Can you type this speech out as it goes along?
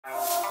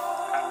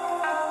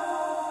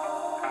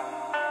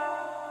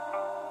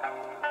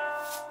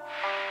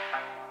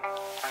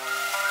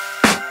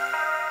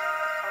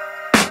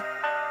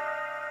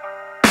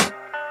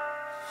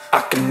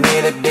can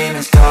hear the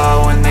demons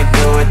call when they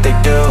do what they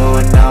do.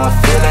 And now I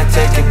feel like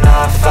taking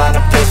off, find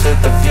a place with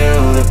a view.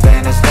 The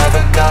pain is never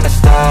gonna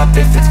stop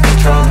if it's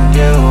controlling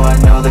you. I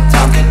know that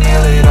time can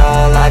heal it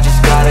all, I just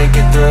gotta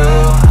get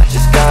through. I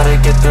just gotta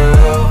get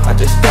through, I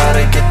just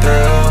gotta get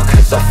through.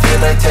 Cause I feel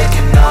like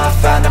taking off,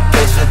 find a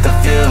place with a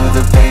view.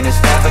 The pain is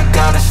never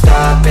gonna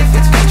stop if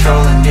it's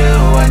controlling you.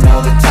 I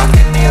know that time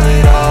can heal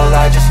it all,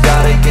 I just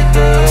gotta get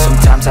through.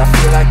 Sometimes I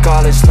feel like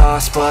all is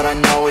lost, but I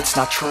know it's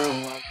not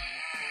true.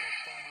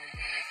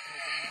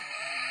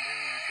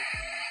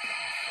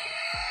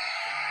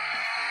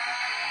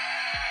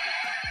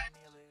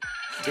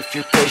 If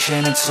you're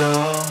patient and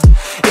soon,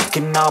 it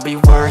can all be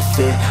worth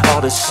it.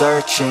 All the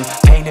searching,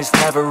 pain is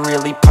never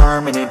really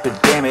permanent,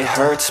 but damn it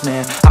hurts,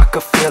 man. I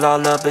could feel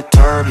all of the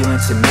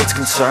turbulence and it's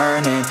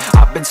concerning.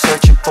 I've been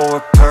searching for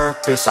a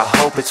purpose, I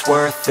hope it's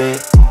worth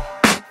it.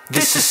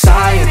 This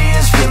society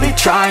is really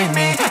trying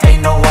me.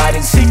 Ain't no hide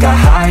and seek, I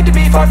hide to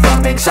be far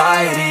from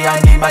anxiety.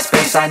 I need my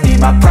space, I need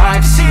my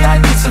privacy.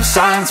 I need some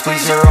silence,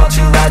 please, you're all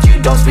too loud.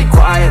 You don't speak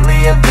quietly,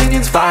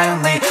 opinions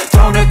violently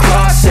thrown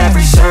across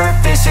every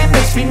surface. It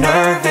makes me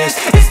nervous,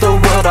 is the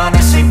world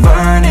honestly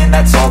burning?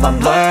 That's all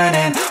I'm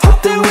learning.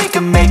 Hope that we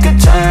can make a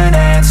turn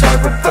and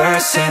start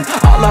reversing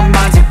all our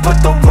minds and put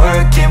the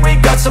work in. We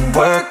got some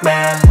work,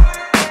 man.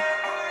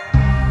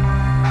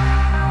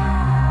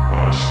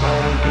 I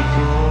started to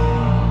do.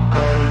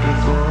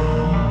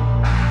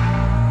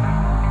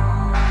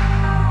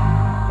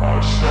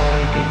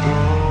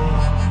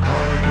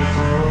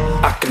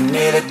 I can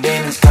hear the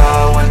demons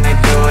call when they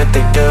do what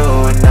they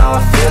do. And now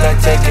I feel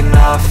like taking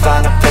off,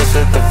 find a place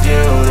with a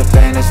view. The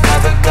pain is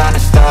never gonna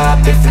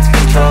stop if it's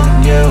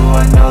controlling you.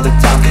 I know that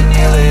time can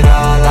heal it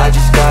all, I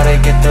just gotta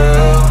get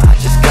through. I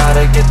just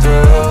gotta get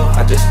through,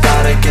 I just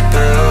gotta get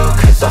through.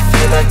 Cause I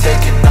feel like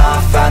taking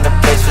off, find a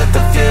place with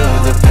a view.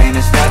 The pain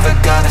is never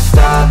gonna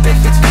stop if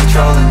it's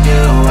controlling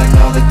you. I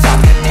know that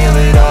time can heal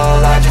it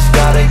all, I just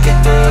gotta get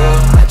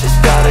through. I just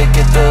gotta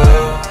get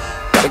through.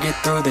 Gotta get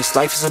through this,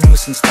 life is a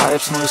nuisance, tie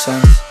up some loose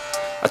ends.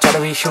 I try to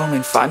be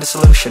human, find a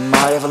solution,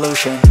 my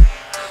evolution.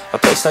 A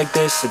place like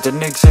this, it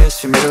didn't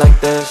exist, we made it like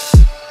this.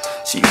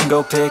 So you can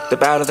go pick the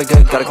bad or the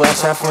good, got a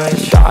glass half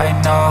wish. I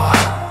know,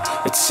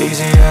 it's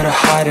easier to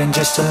hide than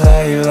just to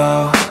lay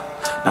low.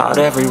 Not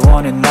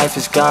everyone in life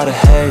has got a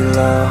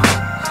halo.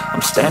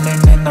 I'm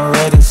standing in the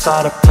red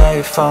inside a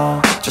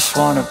payphone, just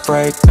wanna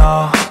break,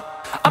 no.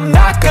 I'm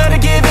not gonna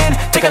give in,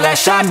 take a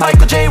last shot,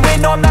 Michael J.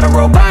 Win. No, I'm not a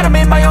robot, I'm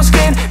in my own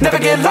skin. Never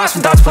get lost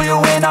when thoughts pull you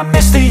in. I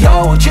miss the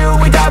old you,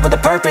 we died with a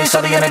purpose.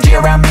 All the energy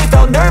around me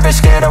felt nervous,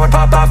 scared I would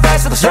pop off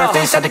fast to the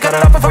surface. Had to cut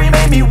it off before you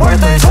made me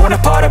worthless. Torn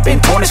apart, I've been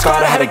torn and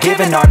scarred. I had a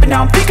given art, but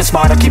now I'm thinking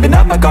smart. I'm keeping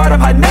up my guard, I'm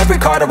hiding every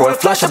card. A royal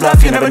flush of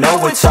love, you never know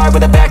what's hard.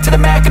 With a back to the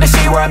mat, gonna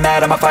see where I'm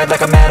at. I'ma fight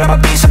like I'm mad, I'm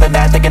a piece of the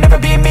net. They can never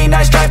be me,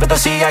 nice try, but they'll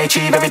see I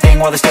achieve everything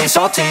while they stay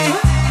salty.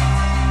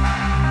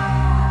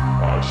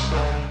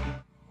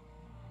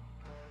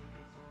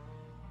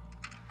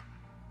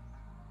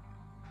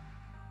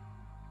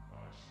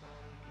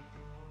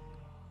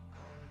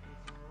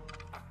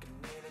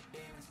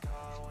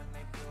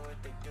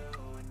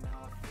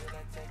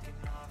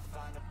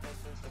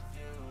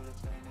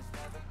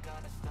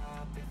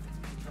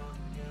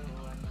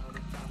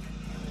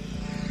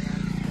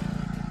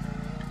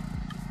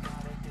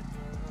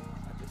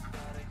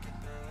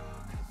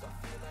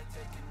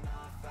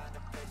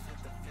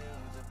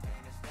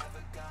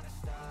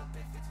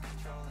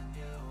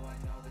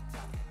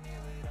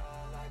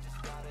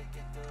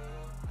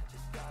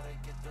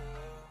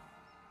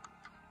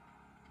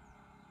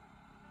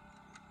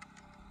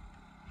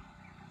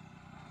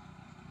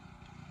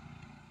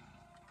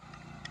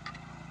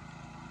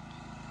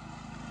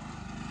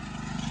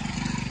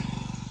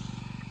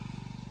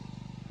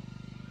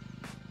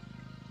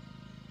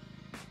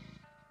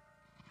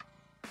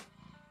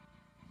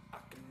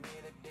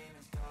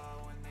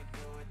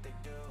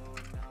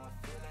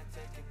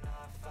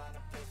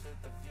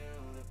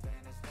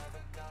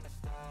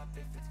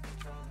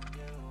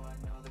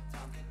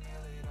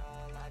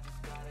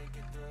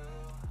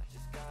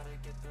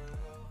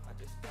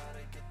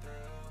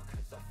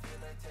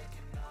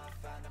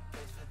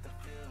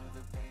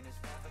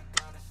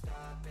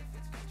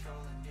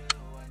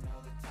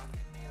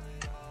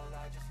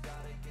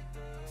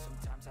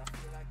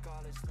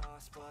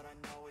 But I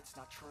know it's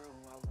not true.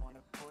 I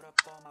wanna put up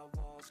all my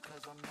walls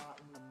cause I'm not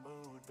in the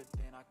mood. But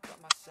then I cut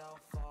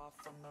myself off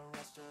from the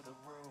rest of the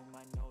room.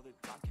 I know that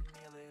time can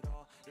heal it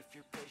all if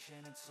you're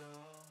patient and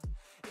soon.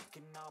 It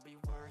can all be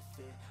worth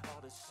it,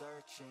 all the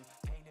searching.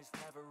 Pain is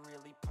never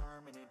really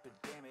permanent, but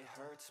damn it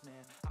hurts,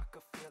 man. I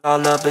could feel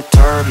all of the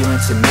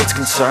turbulence and it's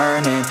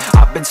concerning.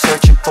 I've been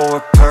searching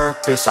for a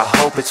purpose, I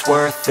hope it's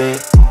worth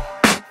it.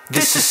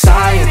 This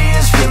society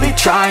is really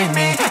trying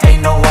me.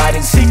 Ain't no hide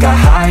and seek, I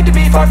hide to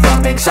be far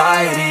from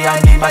anxiety.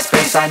 I need my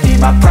space, I need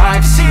my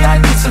privacy.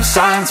 I need some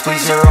silence,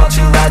 please, you're all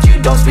too loud.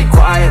 You don't speak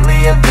quietly,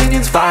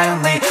 opinions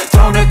violently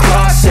thrown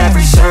across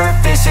every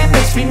surface. It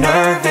makes me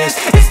nervous,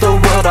 is the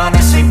world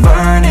honestly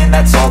burning?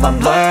 That's all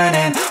I'm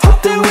learning.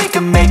 Hope that we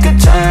can make a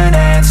turn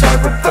and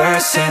start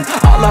reversing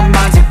all our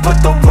minds and put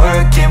the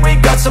work in. We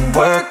got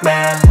work,